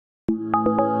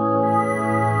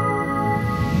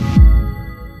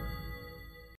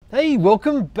Hey,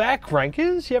 welcome back,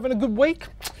 Rankers. You having a good week?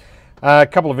 A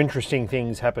couple of interesting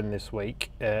things happened this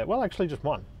week. Well, actually just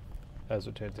one, as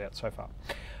it turns out so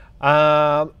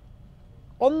far.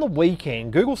 On the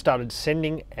weekend, Google started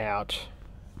sending out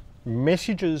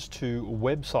messages to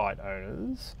website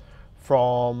owners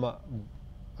from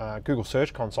Google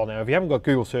Search Console. Now, if you haven't got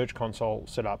Google Search Console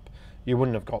set up, you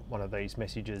wouldn't have got one of these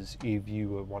messages if you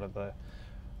were one of the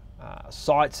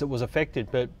sites that was affected.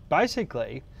 But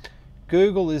basically,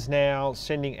 Google is now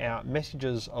sending out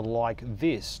messages like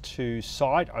this to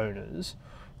site owners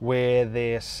where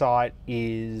their site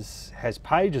has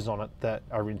pages on it that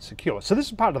are insecure. So this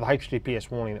is part of the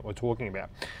HTTPS warning that we're talking about.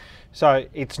 So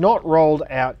it's not rolled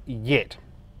out yet.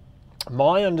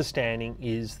 My understanding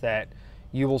is that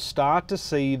you will start to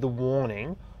see the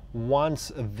warning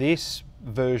once this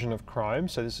version of Chrome,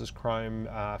 so this is Chrome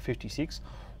 56,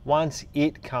 once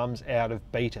it comes out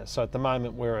of beta. So at the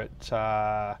moment we're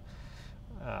at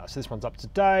so this one's up to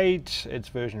date, it's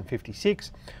version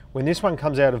 56. When this one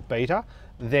comes out of beta,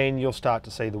 then you'll start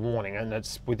to see the warning, and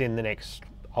that's within the next,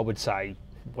 I would say,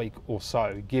 week or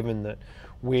so, given that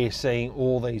we're seeing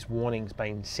all these warnings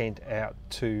being sent out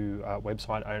to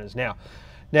website owners now.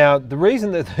 Now, the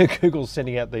reason that Google's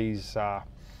sending out these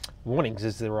warnings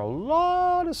is there are a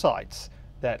lot of sites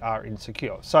that are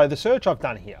insecure. So the search I've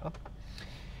done here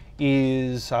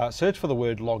is search for the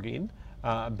word login,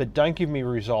 but don't give me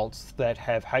results that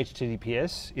have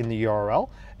HTTPS in the URL,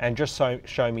 and just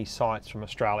show me sites from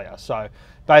Australia. So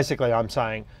basically I'm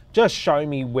saying just show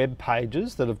me web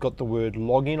pages that have got the word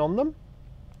login on them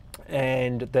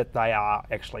and that they are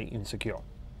actually insecure.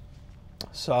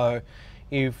 So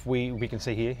if we can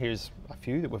see here's a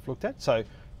few that we've looked at. So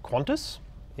Qantas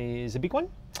is a big one.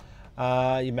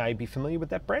 You may be familiar with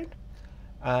that brand.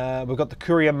 We've got the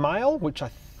Courier Mail, which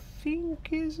I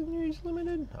think is News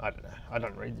Limited. I don't know. I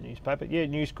don't read the newspaper. Yeah,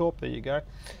 News Corp. There you go.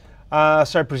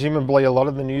 So presumably a lot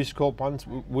of the News Corp ones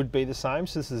would be the same.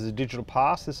 So this is a digital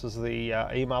pass. This is the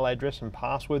email address and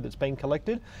password that's been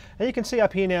collected. And you can see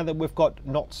up here now that we've got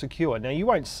not secure. Now you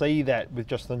won't see that with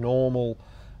just the normal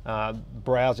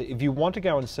browser. If you want to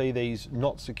go and see these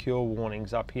not secure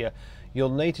warnings up here, you'll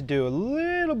need to do a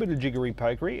little bit of jiggery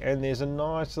pokery, and there's a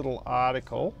nice little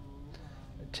article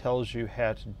that tells you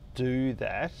how to do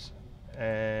that,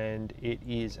 and it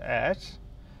is at,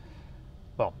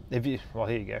 well, here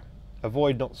you go,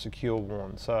 avoid not secure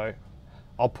warn. So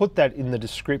I'll put that in the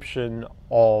description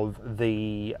of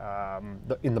in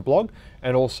the blog,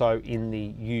 and also in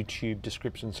the YouTube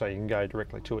description, so you can go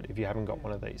directly to it if you haven't got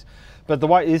one of these. But the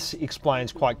way this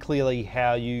explains quite clearly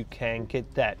how you can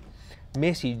get that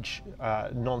message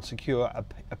non-secure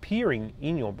appearing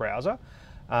in your browser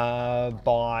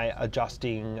by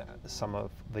adjusting some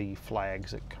of the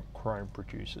flags that Chrome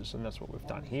produces, and that's what we've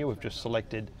done here. We've just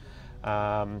selected,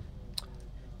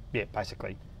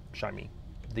 basically show me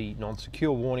the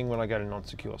non-secure warning when I go to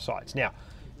non-secure sites. Now,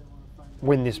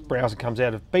 when this browser comes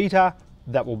out of beta,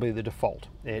 that will be the default.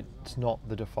 It's not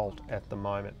the default at the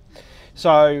moment.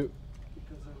 So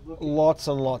lots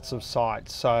and lots of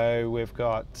sites. So we've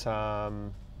got,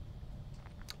 and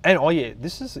oh yeah,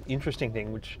 this is an interesting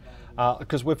thing, which,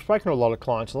 because we've spoken to a lot of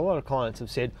clients, and a lot of clients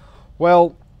have said,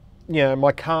 well, you know,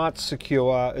 my cart's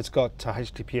secure, it's got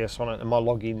HTTPS on it, and my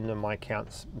login and my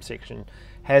accounts section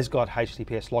has got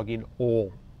HTTPS login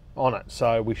all on it,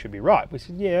 so we should be right. We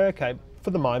said, yeah, okay,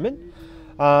 for the moment.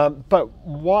 But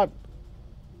what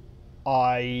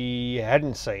I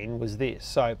hadn't seen was this.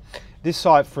 So this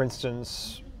site, for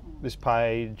instance, this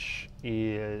page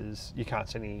is, you can't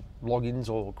see any logins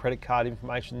or credit card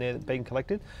information there that's being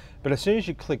collected. But as soon as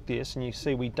you click this, and you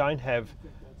see we don't have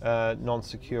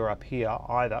non-secure up here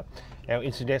either. Now,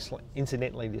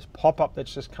 incidentally, this pop-up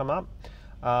that's just come up,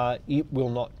 it will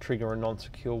not trigger a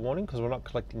non-secure warning because we're not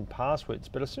collecting passwords.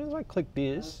 But as soon as I click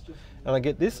this, and I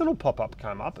get this little pop-up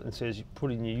come up and says you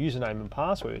put in your username and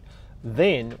password,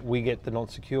 then we get the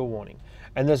non-secure warning.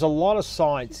 And there's a lot of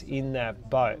sites in that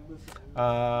boat.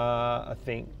 I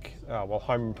think, well,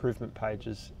 home improvement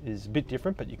pages is a bit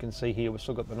different, but you can see here we've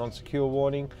still got the non-secure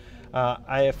warning.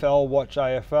 AFL, watch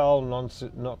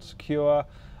AFL, not secure.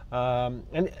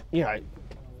 And, you know,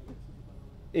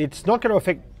 it's not going to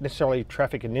affect necessarily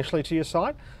traffic initially to your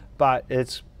site, but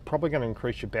it's probably going to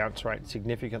increase your bounce rate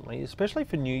significantly, especially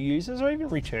for new users or even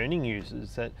returning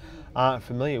users that aren't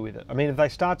familiar with it. I mean, if they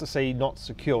start to see not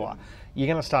secure, you're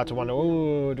going to start to wonder,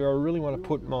 oh, do I really want to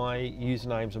put my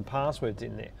usernames and passwords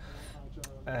in there?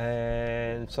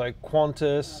 And so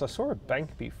Qantas, I saw a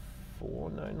bank before,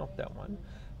 no, not that one.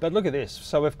 But look at this.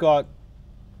 So we've got,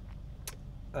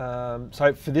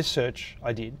 so for this search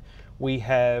I did, we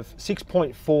have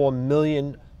 6.4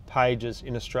 million pages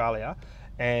in Australia,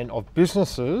 And of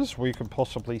businesses, we could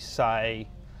possibly say,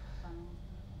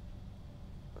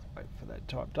 let's wait for that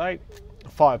to update,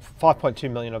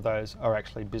 5.2 million of those are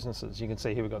actually businesses. You can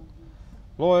see here we've got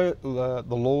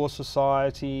the Law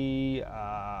Society,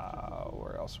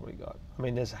 where else have we got? I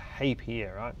mean, there's a heap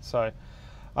here, right? So,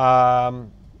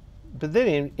 but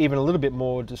then even a little bit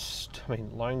more, just, I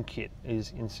mean, LoanKit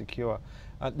is insecure.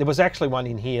 There was actually one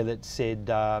in here that said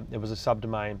it was a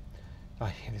subdomain.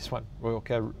 Oh, yeah, this one,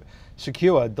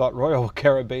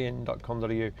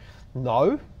 secure.royalcaribbean.com.au.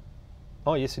 No.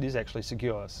 Oh, yes, it is actually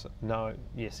secure. So, no,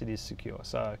 yes, it is secure.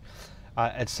 So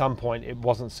at some point it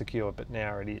wasn't secure, but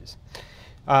now it is.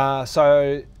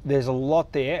 So there's a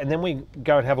lot there. And then we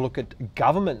go and have a look at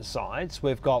government sites.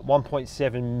 We've got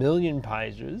 1.7 million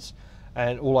pages.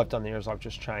 And all I've done there is I've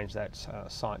just changed that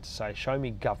site to say, show me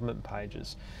government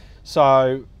pages.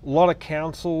 So a lot of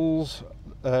councils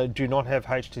do not have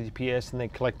HTTPS, and they're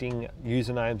collecting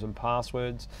usernames and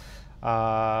passwords.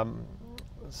 Let's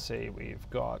see, we've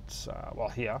got, well,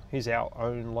 here's our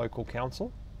own local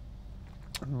council,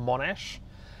 Monash.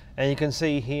 And you can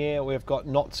see here we've got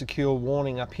not secure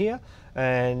warning up here,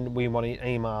 and we want an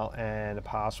email and a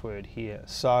password here.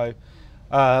 So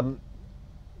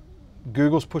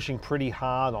Google's pushing pretty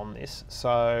hard on this.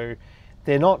 So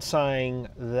they're not saying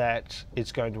that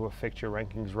it's going to affect your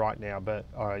rankings right now, but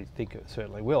I think it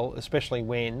certainly will, especially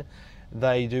when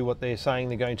they do what they're saying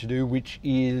they're going to do, which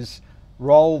is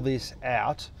roll this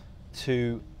out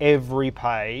to every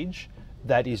page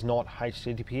that is not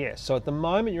HTTPS. So at the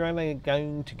moment, you're only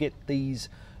going to get these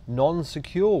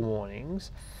non-secure warnings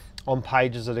on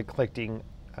pages that are collecting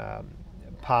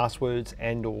passwords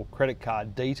and or credit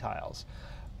card details.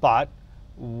 But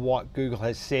what Google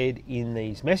has said in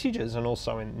these messages, and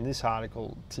also in this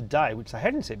article today, which they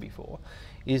hadn't said before,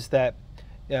 is that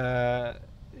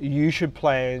you should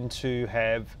plan to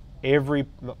have every,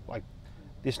 like,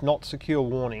 this not secure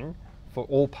warning for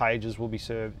all pages will be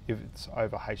served if it's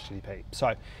over HTTP.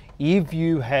 So if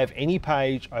you have any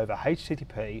page over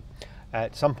HTTP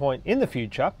at some point in the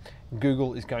future,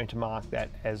 Google is going to mark that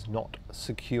as not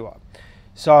secure.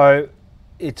 So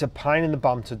it's a pain in the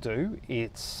bum to do.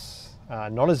 It's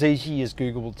not as easy as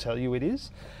Google will tell you it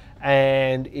is,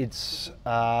 and it's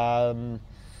time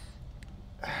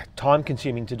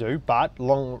consuming to do, but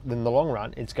in the long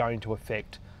run, it's going to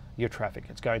affect your traffic,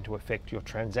 it's going to affect your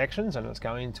transactions, and it's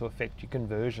going to affect your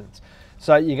conversions.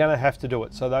 So you're going to have to do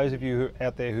it. So those of you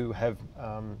out there who have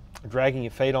dragging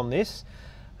your feet on this,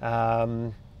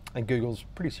 and Google's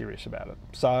pretty serious about it.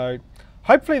 So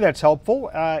hopefully that's helpful.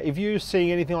 If you're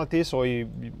seeing anything like this, or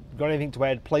you've got anything to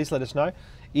add, please let us know.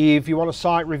 If you want a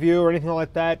site review or anything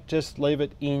like that, just leave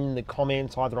it in the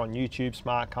comments, either on YouTube,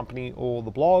 Smart Company, or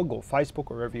the blog, or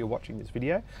Facebook, or wherever you're watching this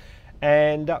video.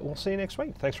 And we'll see you next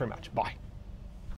week. Thanks very much. Bye.